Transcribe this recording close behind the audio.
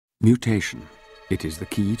Mutation. It is the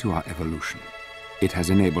key to our evolution. It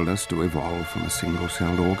has enabled us to evolve from a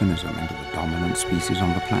single-celled organism into the dominant species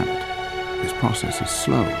on the planet. This process is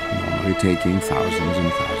slow, normally taking thousands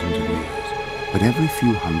and thousands of years. But every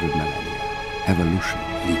few hundred millennia, evolution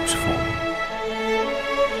leaps forward.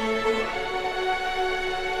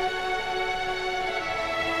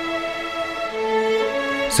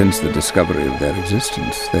 Since the discovery of their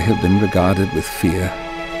existence, they have been regarded with fear,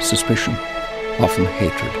 suspicion, often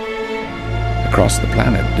hatred. Across the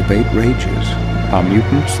planet, debate rages. Are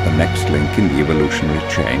mutants the next link in the evolutionary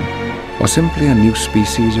chain, or simply a new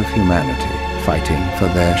species of humanity fighting for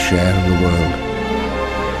their share of the world?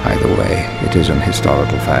 Either way, it is an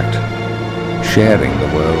historical fact. Sharing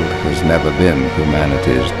the world has never been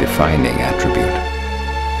humanity's defining attribute.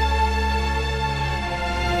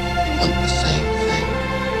 We want the same thing.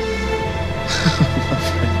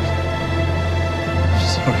 I'm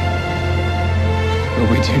sorry. No,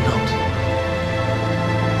 we do not.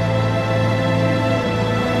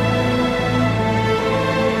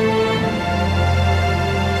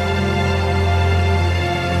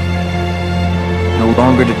 No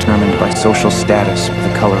longer determined by social status or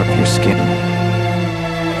the color of your skin.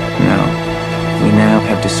 No, we now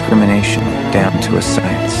have discrimination down to a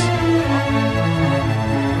science.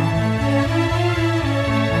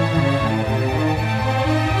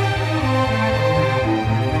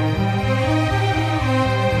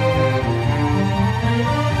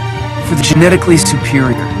 For the genetically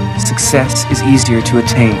superior, success is easier to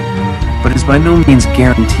attain, but is by no means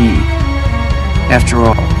guaranteed. After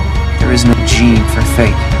all, there is no gene for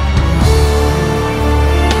fate.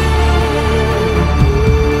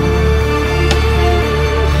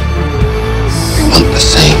 We want the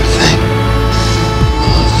same thing.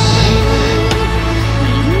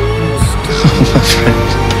 My friend.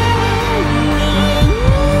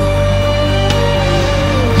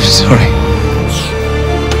 I'm sorry.